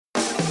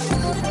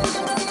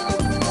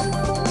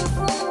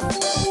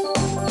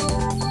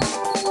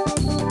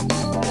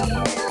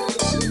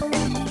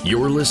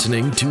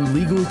listening to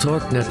Legal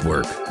Talk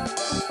Network.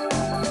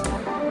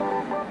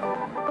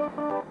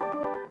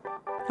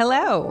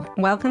 Hello.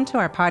 Welcome to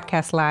our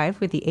podcast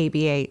live with the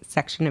ABA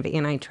section of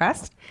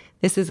Antitrust.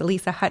 This is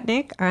Elisa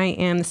Hutnick. I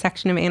am the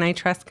section of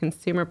Antitrust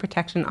Consumer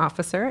Protection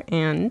Officer,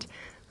 and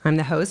I'm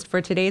the host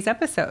for today's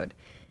episode.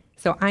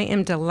 So I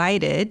am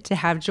delighted to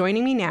have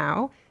joining me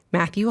now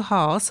Matthew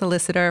Hall,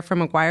 solicitor from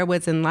Maguire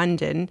Woods in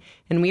London,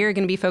 and we are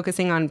going to be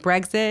focusing on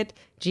Brexit,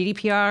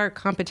 GDPR,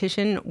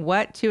 competition,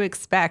 what to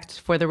expect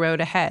for the road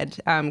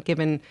ahead,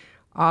 given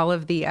all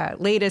of the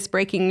latest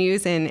breaking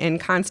news and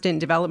constant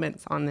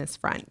developments on this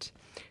front.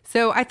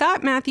 So I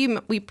thought, Matthew,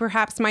 we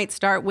perhaps might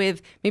start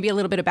with maybe a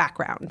little bit of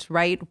background,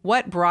 right?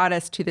 What brought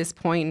us to this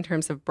point in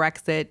terms of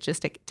Brexit,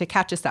 just to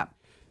catch us up?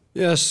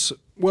 Yes,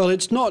 well,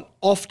 it's not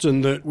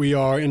often that we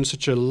are in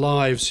such a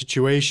live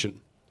situation.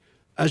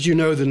 As you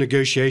know, the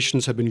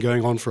negotiations have been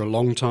going on for a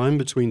long time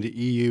between the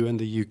EU and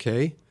the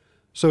UK.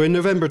 So in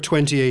November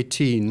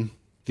 2018,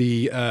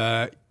 the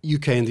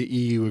UK and the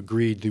EU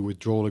agreed the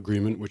withdrawal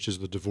agreement, which is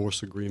the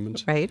divorce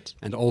agreement, right,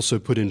 and also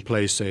put in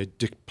place a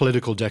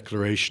political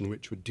declaration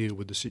which would deal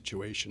with the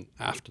situation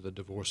after the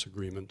divorce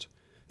agreement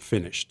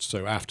finished,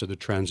 so after the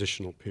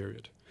transitional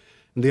period.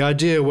 And the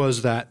idea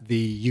was that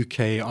the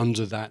UK,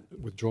 under that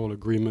withdrawal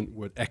agreement,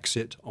 would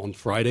exit on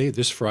Friday,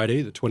 this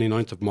Friday, the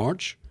 29th of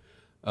March,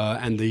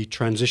 and the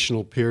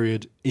transitional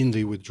period in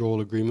the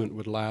withdrawal agreement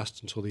would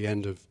last until the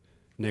end of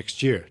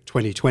next year,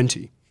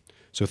 2020,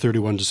 so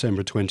 31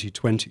 December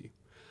 2020.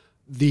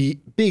 The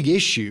big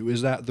issue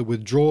is that the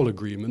withdrawal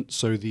agreement,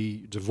 so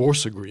the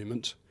divorce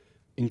agreement,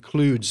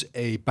 includes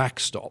a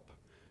backstop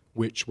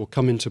which will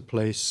come into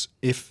place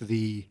if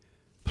the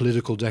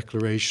political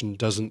declaration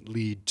doesn't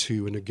lead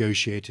to a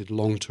negotiated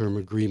long-term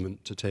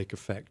agreement to take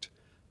effect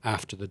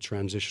after the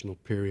transitional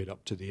period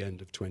up to the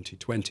end of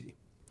 2020.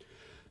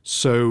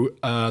 So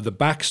the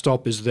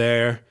backstop is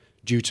there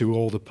due to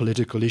all the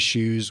political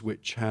issues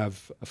which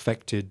have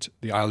affected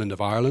the island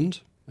of Ireland,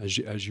 as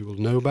you will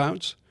know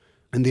about.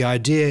 And the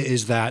idea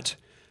is that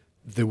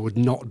there would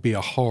not be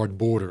a hard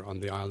border on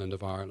the island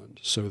of Ireland.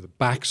 So the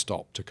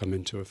backstop to come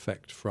into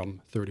effect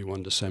from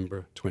 31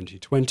 December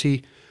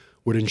 2020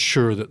 would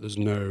ensure that there's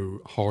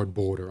no hard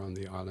border on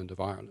the island of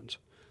Ireland.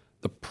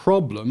 The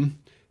problem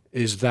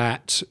is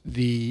that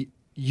the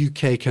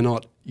UK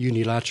cannot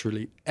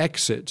unilaterally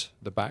exit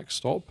the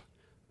backstop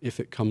if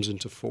it comes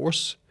into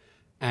force,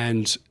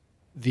 and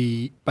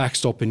the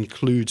backstop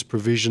includes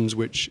provisions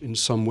which in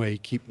some way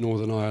keep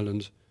Northern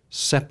Ireland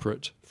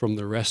separate from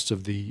the rest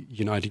of the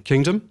United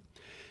Kingdom,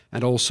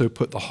 and also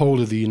put the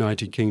whole of the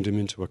United Kingdom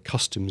into a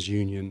customs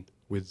union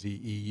with the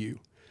EU.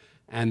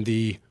 And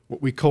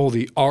what we call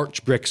the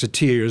arch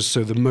Brexiteers,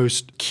 so the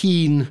most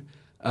keen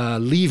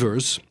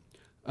leavers,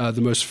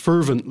 the most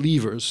fervent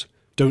leavers,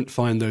 don't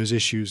find those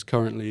issues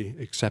currently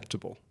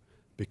acceptable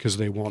because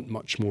they want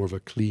much more of a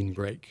clean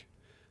break.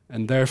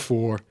 And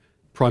therefore,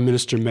 Prime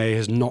Minister May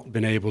has not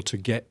been able to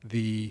get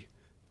the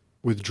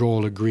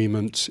withdrawal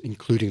agreement,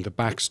 including the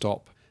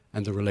backstop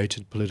and the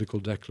related political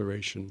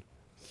declaration,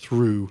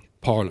 through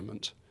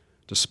Parliament,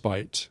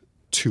 despite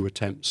 2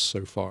 attempts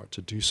so far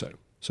to do so.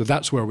 So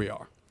that's where we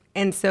are.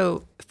 And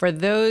so for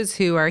those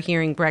who are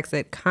hearing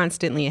Brexit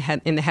constantly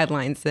in the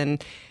headlines,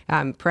 and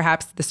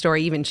perhaps the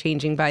story even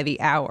changing by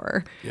the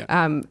hour,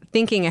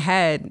 thinking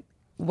ahead,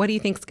 what do you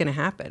think is going to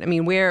happen? I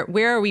mean, where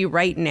are we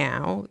right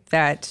now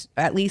that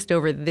at least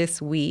over this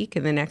week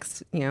and the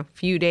next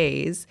few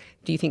days,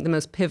 do you think the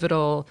most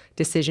pivotal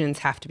decisions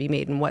have to be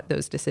made, and what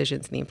those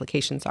decisions and the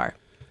implications are?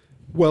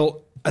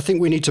 Well, I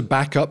think we need to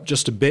back up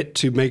just a bit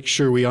to make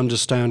sure we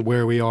understand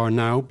where we are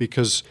now,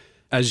 because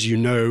as you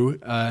know,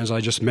 as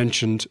I just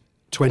mentioned,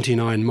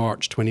 29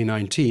 March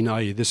 2019,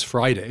 i.e. this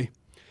Friday,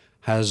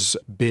 has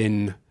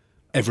been,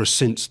 ever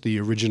since the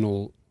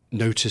original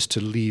notice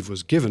to leave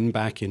was given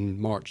back in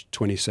March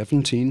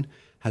 2017,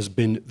 has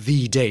been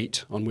the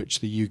date on which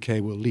the UK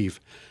will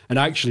leave. And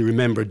I actually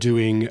remember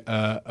doing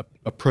a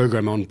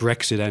program on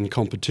Brexit and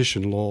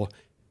competition law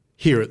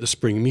here at the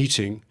spring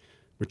meeting,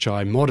 which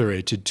I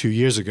moderated 2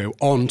 years ago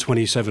on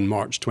 27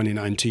 March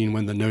 2019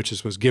 when the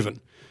notice was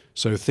given.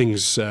 So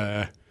things...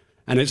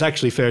 and it's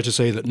actually fair to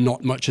say that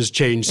not much has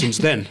changed since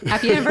then.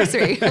 Happy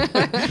anniversary.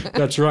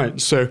 That's right.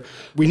 So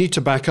we need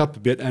to back up a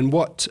bit. And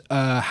what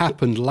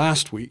happened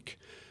last week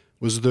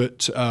was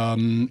that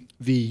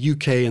the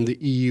UK and the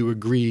EU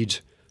agreed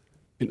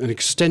an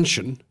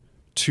extension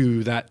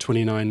to that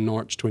 29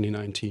 March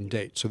 2019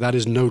 date. So that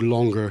is no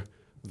longer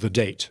the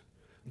date.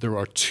 There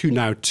are two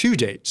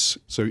dates,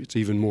 so it's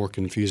even more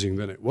confusing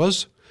than it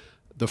was.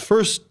 The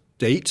first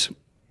date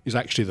is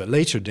actually the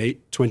later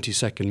date,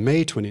 22nd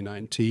May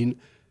 2019,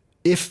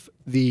 if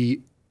the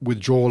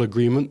withdrawal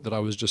agreement that I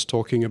was just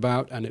talking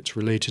about and its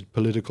related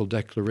political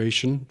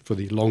declaration for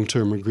the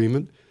long-term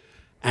agreement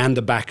and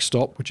the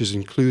backstop, which is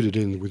included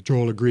in the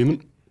withdrawal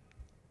agreement,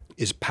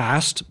 is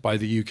passed by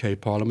the UK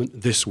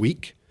Parliament this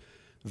week,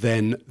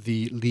 then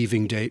the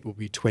leaving date will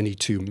be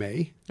 22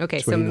 May. Okay,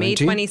 so May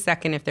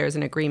 22nd if there's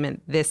an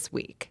agreement this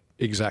week.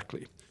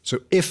 Exactly. So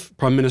if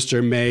Prime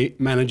Minister May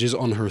manages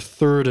on her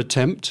third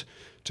attempt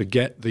to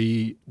get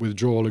the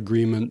withdrawal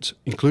agreement,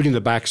 including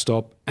the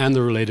backstop and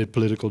the related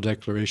political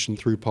declaration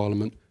through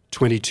Parliament.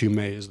 22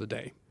 May is the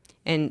day.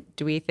 And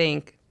do we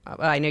think,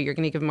 well, I know you're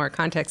going to give more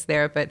context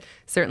there, but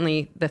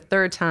certainly the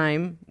third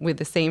time with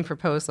the same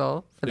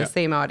proposal for the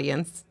same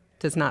audience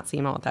does not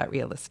seem all that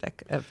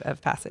realistic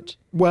of passage.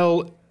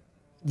 Well,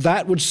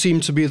 that would seem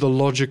to be the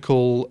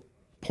logical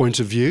point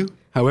of view.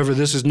 However,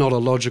 this is not a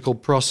logical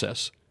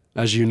process,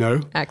 as you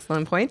know.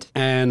 Excellent point.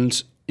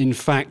 And in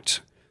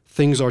fact,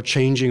 things are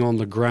changing on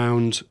the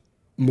ground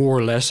more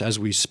or less as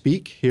we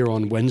speak here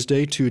on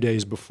Wednesday, 2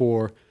 days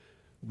before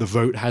the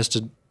vote has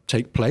to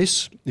take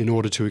place in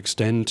order to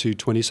extend to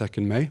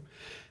 22nd May.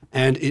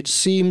 And it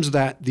seems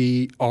that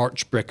the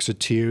arch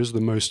Brexiteers,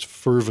 the most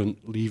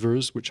fervent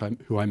leavers,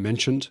 who I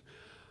mentioned,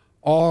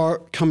 are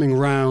coming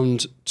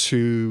round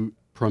to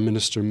Prime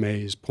Minister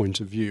May's point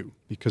of view,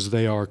 because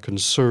they are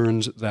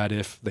concerned that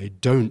if they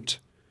don't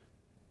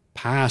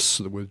pass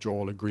the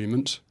withdrawal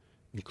agreement,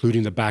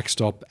 including the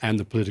backstop and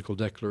the political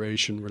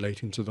declaration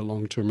relating to the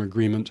long-term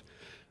agreement,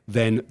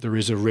 then there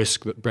is a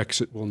risk that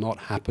Brexit will not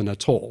happen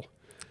at all.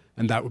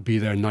 And that would be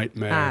their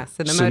nightmare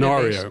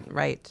scenario. Motivation.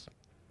 Right.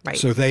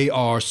 So they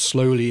are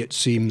slowly, it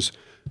seems,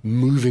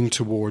 moving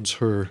towards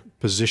her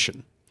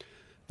position.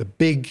 The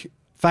big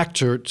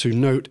factor to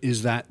note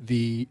is that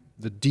the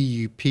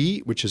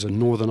DUP, which is a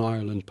Northern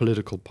Ireland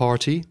political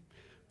party,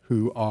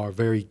 who are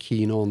very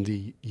keen on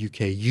the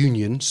UK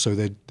union, so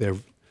they're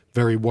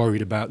very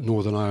worried about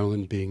Northern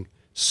Ireland being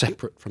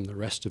separate from the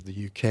rest of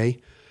the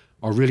UK,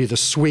 are really the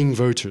swing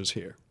voters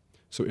here.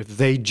 So if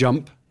they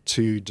jump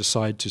to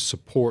decide to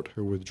support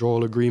her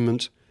withdrawal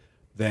agreement,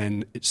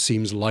 then it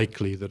seems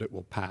likely that it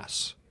will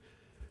pass.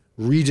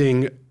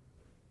 Reading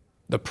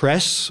the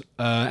press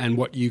and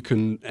what you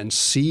can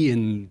see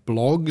in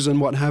blogs and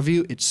what have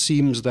you, it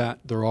seems that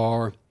there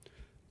are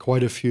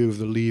quite a few of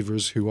the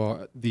leavers who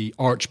are the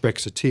arch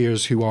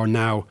Brexiteers who are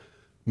now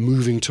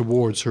moving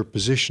towards her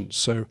position.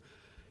 So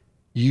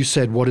you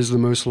said, what is the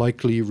most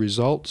likely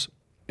result?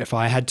 If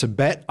I had to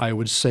bet, I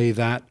would say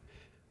that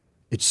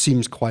it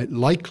seems quite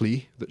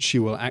likely that she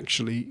will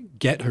actually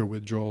get her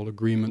withdrawal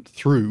agreement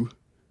through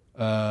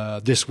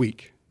this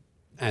week,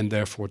 and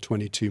therefore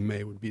 22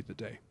 May would be the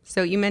day.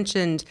 So you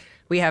mentioned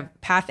we have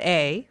Path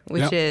A,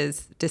 which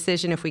is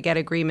decision if we get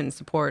agreement and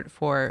support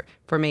for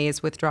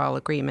May's withdrawal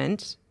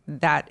agreement.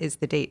 That is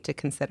the date to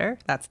consider.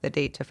 That's the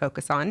date to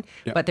focus on.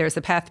 Yep. But there's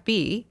a Path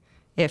B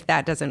if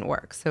that doesn't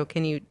work. So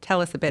can you tell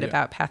us a bit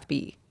about Path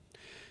B?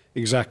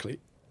 Exactly.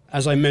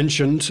 As I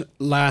mentioned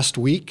last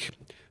week,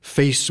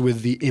 faced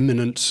with the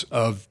imminence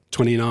of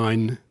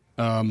 29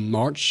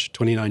 March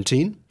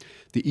 2019,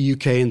 the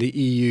UK and the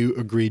EU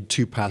agreed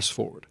two paths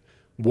forward.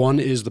 One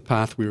is the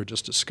path we were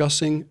just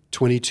discussing,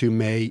 22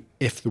 May,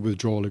 if the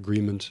withdrawal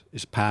agreement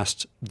is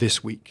passed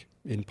this week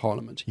in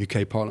Parliament,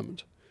 UK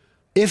Parliament.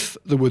 If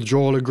the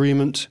withdrawal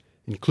agreement,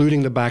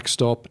 including the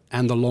backstop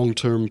and the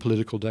long-term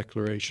political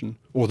declaration,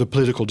 or the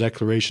political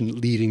declaration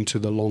leading to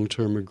the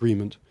long-term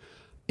agreement,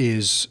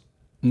 is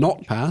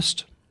not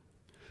passed,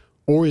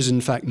 or is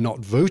in fact not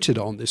voted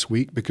on this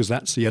week, because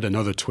that's yet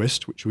another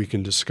twist, which we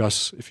can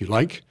discuss if you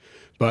like,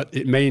 but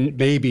it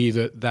may be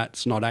that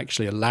that's not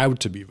actually allowed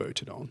to be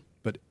voted on.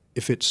 But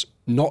if it's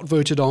not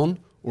voted on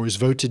or is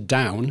voted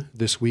down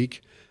this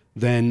week,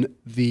 then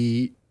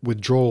the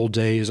withdrawal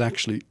day is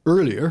actually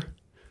earlier,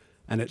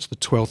 and it's the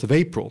 12th of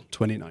April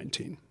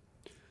 2019.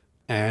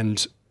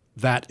 And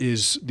that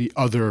is the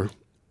other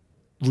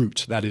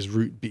route, that is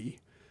Route B,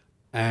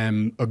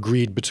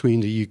 agreed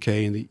between the UK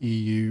and the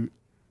EU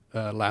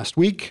last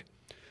week.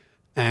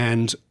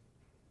 And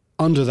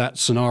under that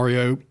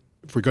scenario,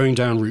 if we're going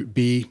down Route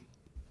B,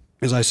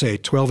 as I say,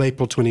 12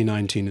 April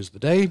 2019 is the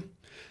day.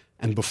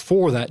 And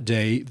before that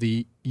day,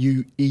 the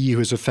EU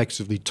has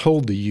effectively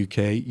told the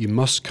UK, you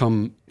must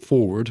come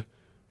forward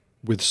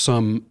with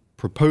some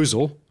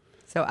proposal.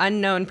 So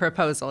unknown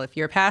proposal. If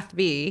you're Path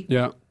B,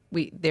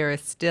 there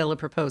is still a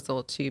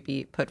proposal to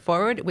be put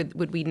forward.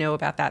 Would we know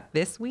about that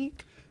this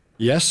week?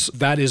 Yes,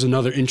 that is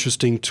another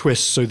interesting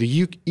twist. So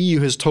the EU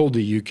has told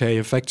the UK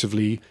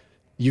effectively,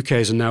 UK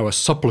is now a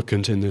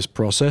supplicant in this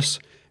process.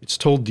 It's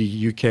told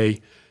the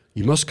UK,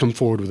 you must come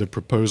forward with a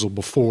proposal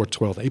before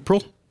 12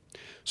 April.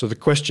 So the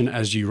question,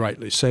 as you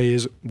rightly say,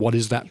 is what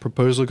is that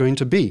proposal going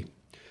to be?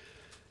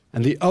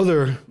 And the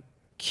other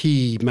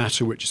key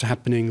matter which is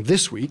happening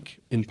this week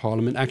in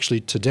Parliament,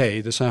 actually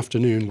today, this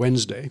afternoon,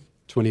 Wednesday,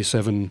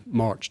 27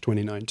 March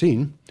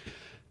 2019,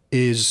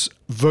 is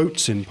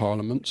votes in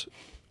Parliament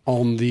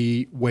on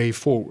the way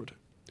forward.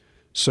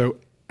 So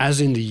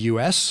as in the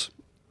US,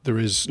 there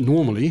is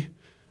normally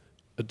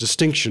a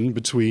distinction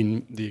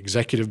between the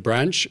executive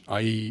branch,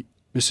 i.e.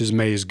 Mrs.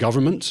 May's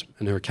government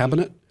and her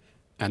cabinet,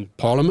 and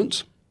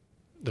Parliament,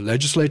 the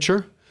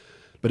legislature.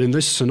 But in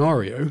this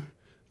scenario,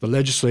 the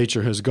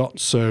legislature has got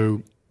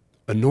so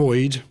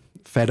annoyed,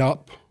 fed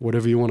up,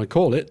 whatever you want to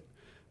call it,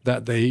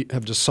 that they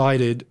have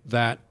decided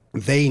that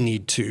they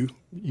need to,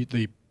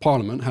 the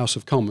Parliament, House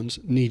of Commons,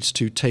 needs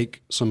to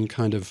take some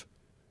kind of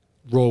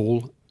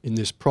role in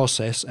this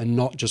process and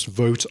not just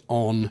vote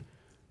on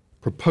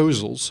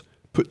proposals,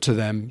 put to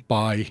them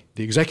by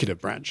the executive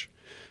branch,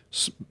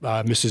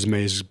 Mrs.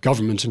 May's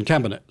government and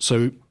cabinet.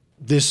 So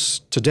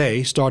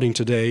starting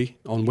today,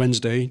 on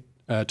Wednesday,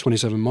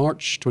 27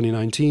 March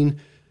 2019,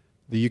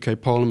 the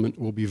UK Parliament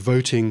will be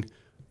voting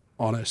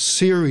on a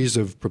series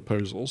of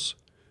proposals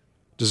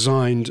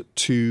designed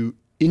to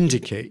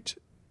indicate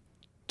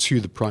to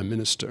the Prime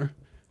Minister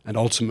and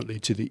ultimately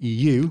to the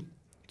EU,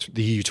 to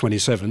the EU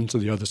 27, to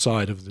the other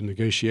side of the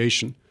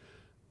negotiation,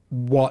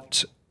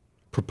 what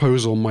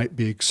proposal might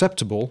be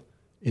acceptable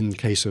in the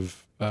case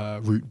of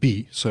Route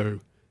B. So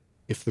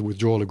if the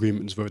withdrawal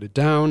agreement is voted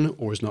down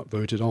or is not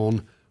voted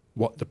on,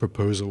 what the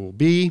proposal will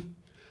be.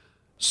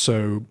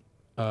 So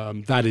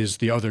that is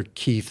the other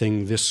key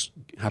thing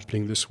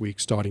happening this week,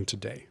 starting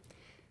today.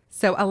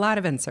 So a lot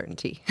of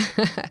uncertainty.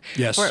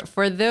 Yes.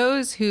 For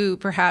those who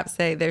perhaps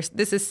say this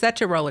is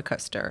such a roller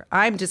coaster,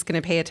 I'm just going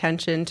to pay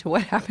attention to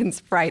what happens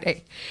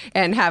Friday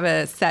and have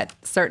a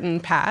certain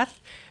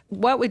path.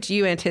 What would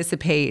you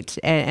anticipate,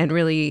 and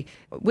really,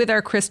 with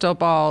our crystal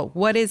ball,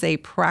 what is a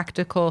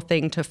practical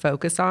thing to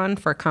focus on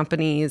for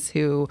companies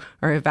who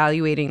are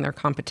evaluating their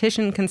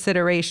competition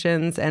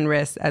considerations and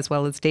risks, as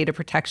well as data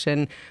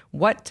protection,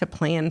 what to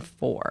plan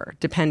for,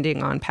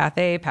 depending on path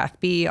A, path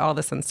B, all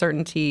this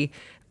uncertainty?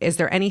 Is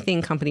there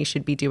anything companies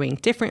should be doing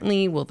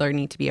differently? Will there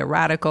need to be a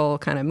radical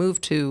kind of move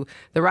to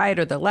the right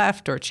or the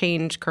left or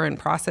change current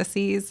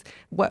processes?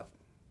 What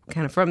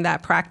kind of from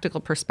that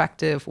practical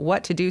perspective,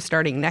 what to do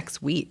starting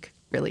next week,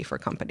 really, for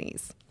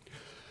companies?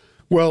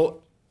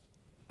 Well,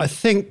 I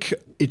think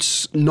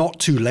it's not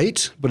too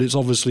late, but it's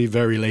obviously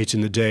very late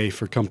in the day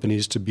for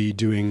companies to be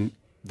doing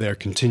their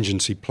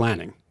contingency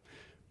planning.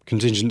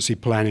 Contingency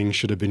planning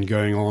should have been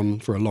going on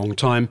for a long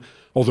time,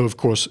 although, of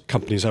course,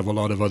 companies have a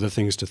lot of other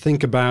things to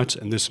think about,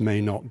 and this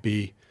may not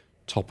be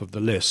top of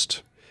the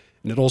list.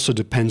 And it also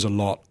depends a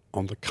lot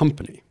on the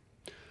company.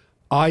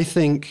 I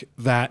think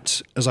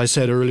that, as I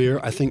said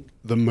earlier, I think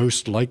the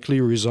most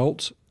likely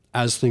result,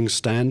 as things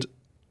stand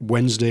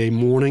Wednesday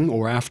morning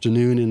or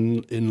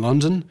afternoon in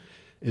London,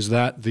 is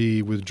that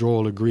the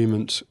withdrawal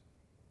agreement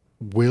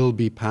will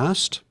be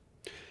passed,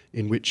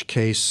 in which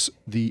case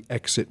the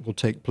exit will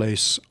take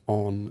place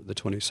on the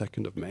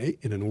 22nd of May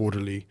in an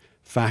orderly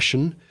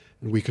fashion.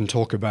 And we can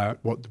talk about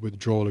what the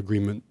withdrawal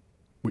agreement,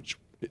 which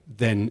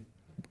then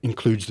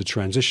includes the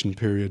transition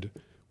period,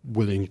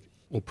 will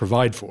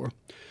provide for.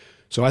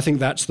 So I think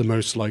that's the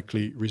most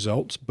likely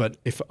result. But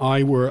if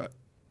I were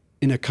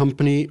in a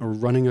company or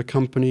running a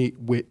company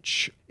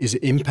which is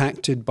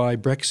impacted by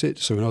Brexit,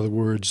 so in other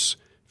words,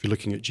 if you're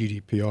looking at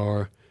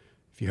GDPR,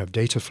 if you have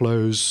data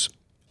flows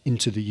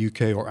into the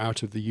UK or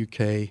out of the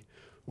UK,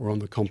 or on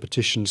the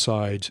competition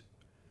side,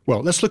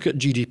 well, let's look at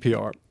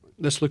GDPR.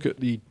 Let's look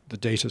at the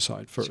data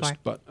side first. Sure.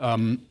 But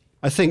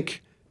I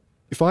think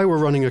if I were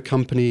running a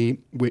company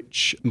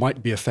which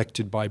might be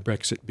affected by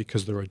Brexit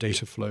because there are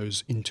data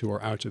flows into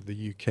or out of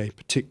the UK,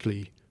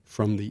 particularly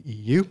from the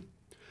EU,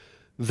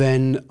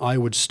 then I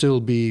would still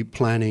be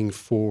planning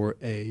for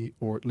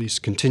or at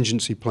least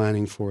contingency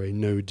planning for a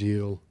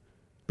no-deal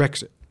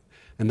Brexit.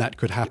 And that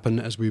could happen,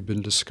 as we've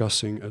been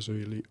discussing, as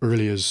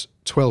early as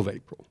 12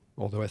 April,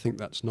 although I think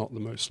that's not the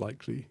most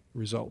likely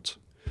result.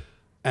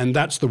 And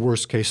that's the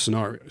worst-case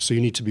scenario. So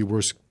you need to be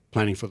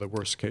planning for the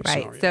worst-case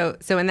scenario.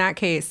 Right. So in that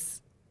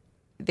case,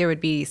 there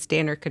would be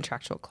standard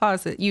contractual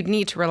clauses. You'd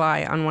need to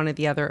rely on one of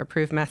the other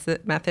approved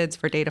methods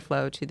for data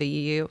flow to the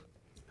EU.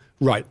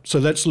 Right. So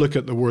let's look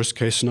at the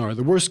worst-case scenario.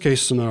 The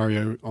worst-case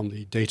scenario on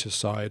the data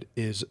side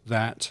is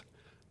that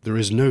there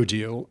is no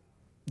deal,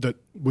 that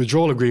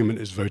withdrawal agreement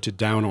is voted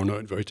down or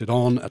not voted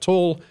on at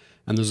all,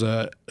 and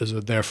there's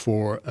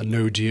therefore a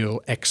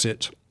no-deal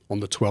exit on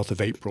the 12th of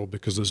April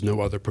because there's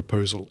no other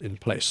proposal in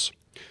place.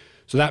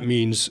 So that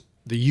means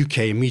the UK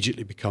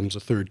immediately becomes a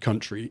third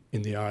country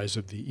in the eyes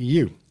of the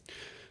EU.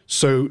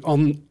 So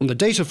on the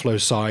data flow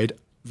side,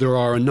 there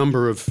are a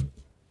number of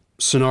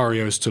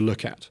scenarios to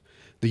look at.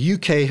 The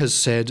UK has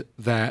said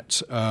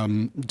that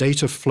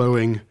data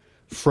flowing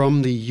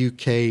from the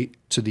UK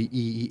to the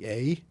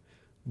EEA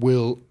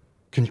will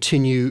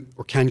continue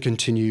or can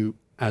continue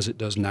as it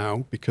does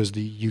now because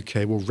the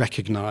UK will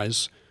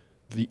recognize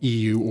the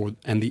EU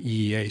and the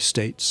EEA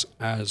states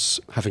as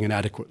having an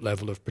adequate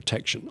level of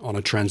protection on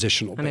a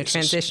transitional basis. On a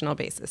transitional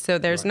basis. So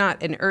there's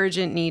not an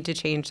urgent need to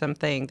change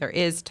something. There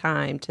is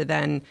time to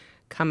then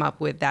come up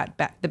with that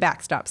the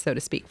backstop, so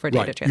to speak, for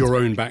data transfer. Your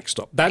own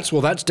backstop.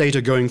 That's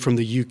data going from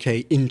the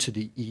UK into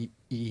the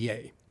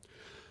EEA.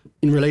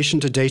 In relation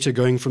to data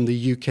going from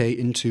the UK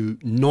into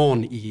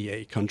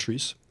non-EEA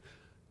countries,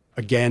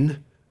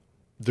 again,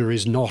 there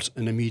is not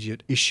an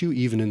immediate issue,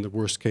 even in the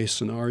worst-case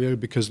scenario,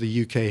 because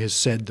the UK has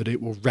said that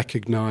it will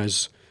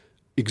recognize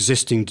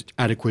existing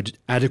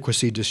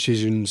adequacy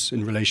decisions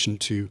in relation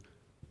to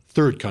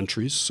third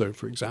countries. So,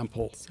 for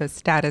example... So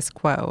status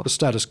quo. The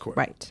status quo.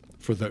 Right.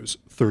 For those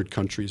third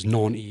countries,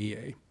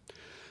 non-EEA.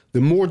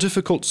 The more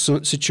difficult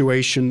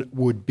situation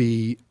would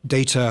be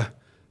data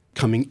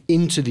coming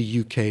into the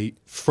UK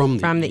from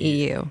the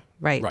EU.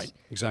 Right. Right,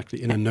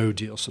 exactly, in a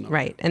no-deal scenario.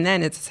 Right. And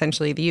then it's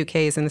essentially the UK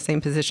is in the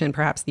same position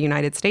perhaps the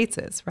United States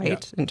is, right, Yeah.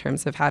 in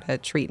terms of how to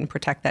treat and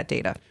protect that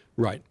data.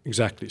 Right,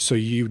 exactly. So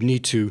you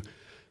need to,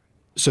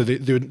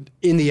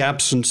 in the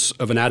absence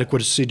of an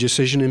adequacy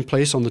decision in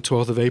place on the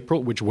 12th of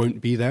April, which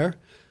won't be there,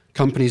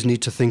 companies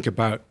need to think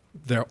about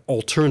their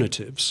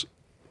alternatives.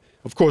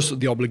 Of course,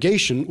 the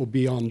obligation will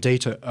be on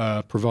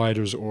data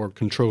providers or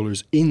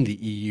controllers in the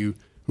EU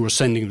who are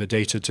sending the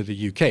data to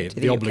the UK.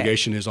 The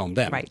obligation is on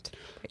them. Right.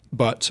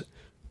 But,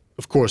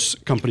 of course,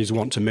 companies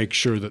want to make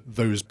sure that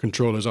those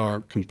controllers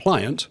are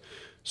compliant,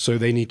 so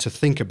they need to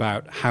think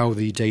about how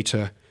the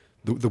data,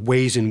 the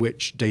ways in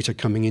which data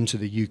coming into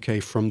the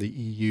UK from the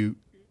EU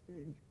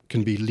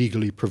can be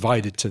legally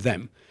provided to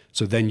them.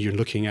 So then you're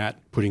looking at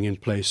putting in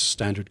place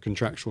standard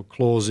contractual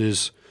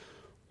clauses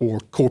or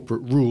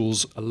corporate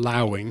rules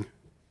allowing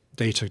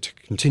data to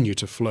continue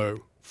to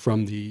flow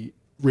from the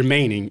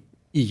remaining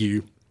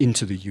EU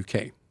into the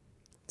UK.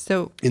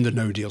 So in the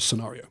no-deal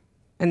scenario.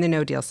 In the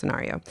no-deal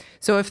scenario.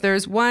 So if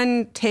there's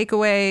one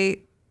takeaway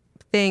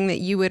thing that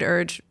you would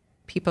urge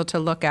people to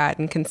look at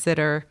and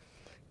consider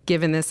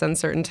given this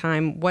uncertain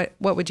time, what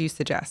would you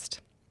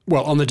suggest?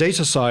 Well, on the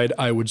data side,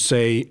 I would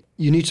say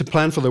you need to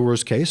plan for the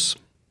worst case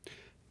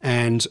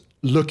and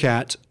look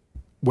at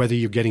whether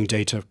you're getting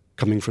data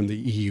coming from the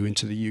EU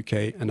into the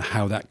UK and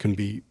how that can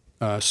be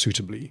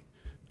suitably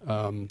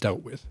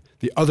dealt with.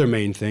 The other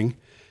main thing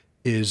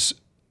is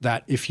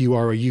that if you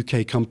are a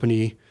UK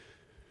company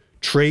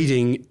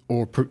trading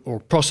or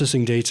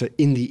processing data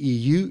in the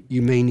EU,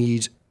 you may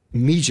need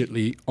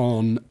immediately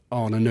on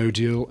a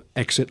no-deal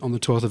exit on the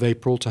 12th of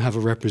April to have a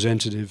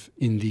representative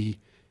in the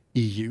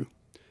EU.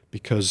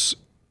 Because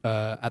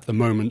at the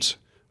moment,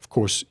 of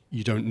course,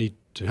 you don't need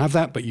to have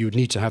that, but you would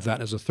need to have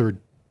that as a third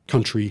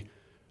country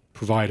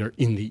provider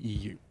in the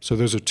EU. So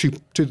those are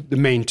the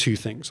main two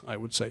things, I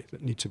would say,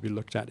 that need to be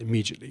looked at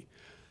immediately.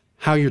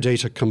 How your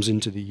data comes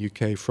into the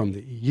UK from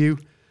the EU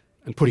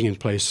and putting in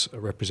place a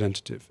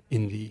representative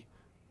in the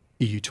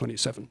EU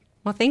 27.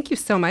 Well, thank you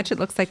so much. It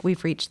looks like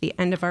we've reached the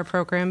end of our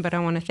program, but I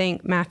want to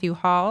thank Matthew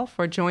Hall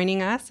for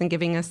joining us and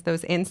giving us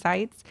those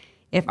insights.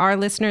 If our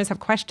listeners have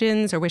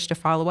questions or wish to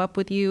follow up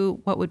with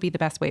you, what would be the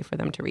best way for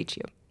them to reach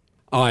you?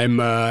 I'm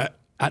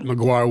at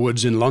Maguire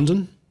Woods in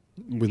London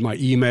with my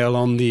email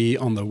on the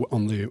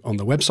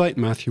website,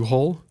 Matthew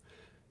Hall,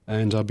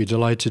 and I'll be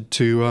delighted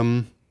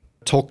to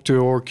talk to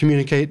or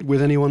communicate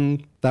with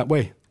anyone that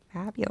way.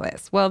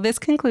 Fabulous. Well, this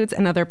concludes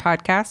another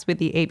podcast with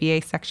the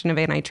ABA section of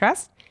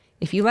Antitrust.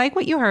 If you like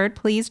what you heard,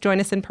 please join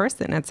us in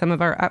person at some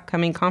of our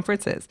upcoming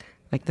conferences,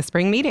 like the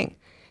spring meeting.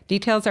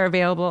 Details are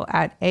available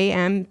at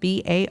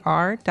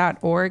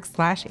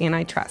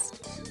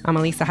ambar.org/antitrust. I'm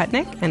Elisa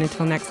Hutnick, and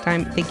until next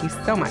time, thank you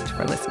so much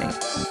for listening.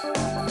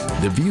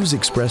 The views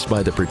expressed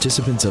by the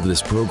participants of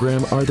this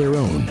program are their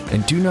own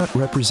and do not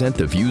represent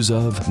the views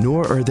of,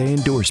 nor are they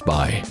endorsed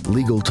by,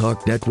 Legal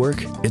Talk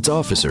Network, its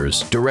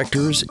officers,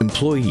 directors,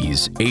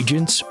 employees,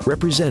 agents,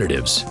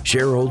 representatives,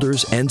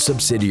 shareholders, and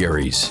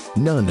subsidiaries.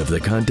 None of the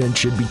content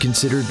should be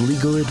considered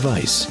legal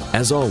advice.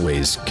 As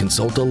always,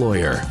 consult a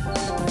lawyer.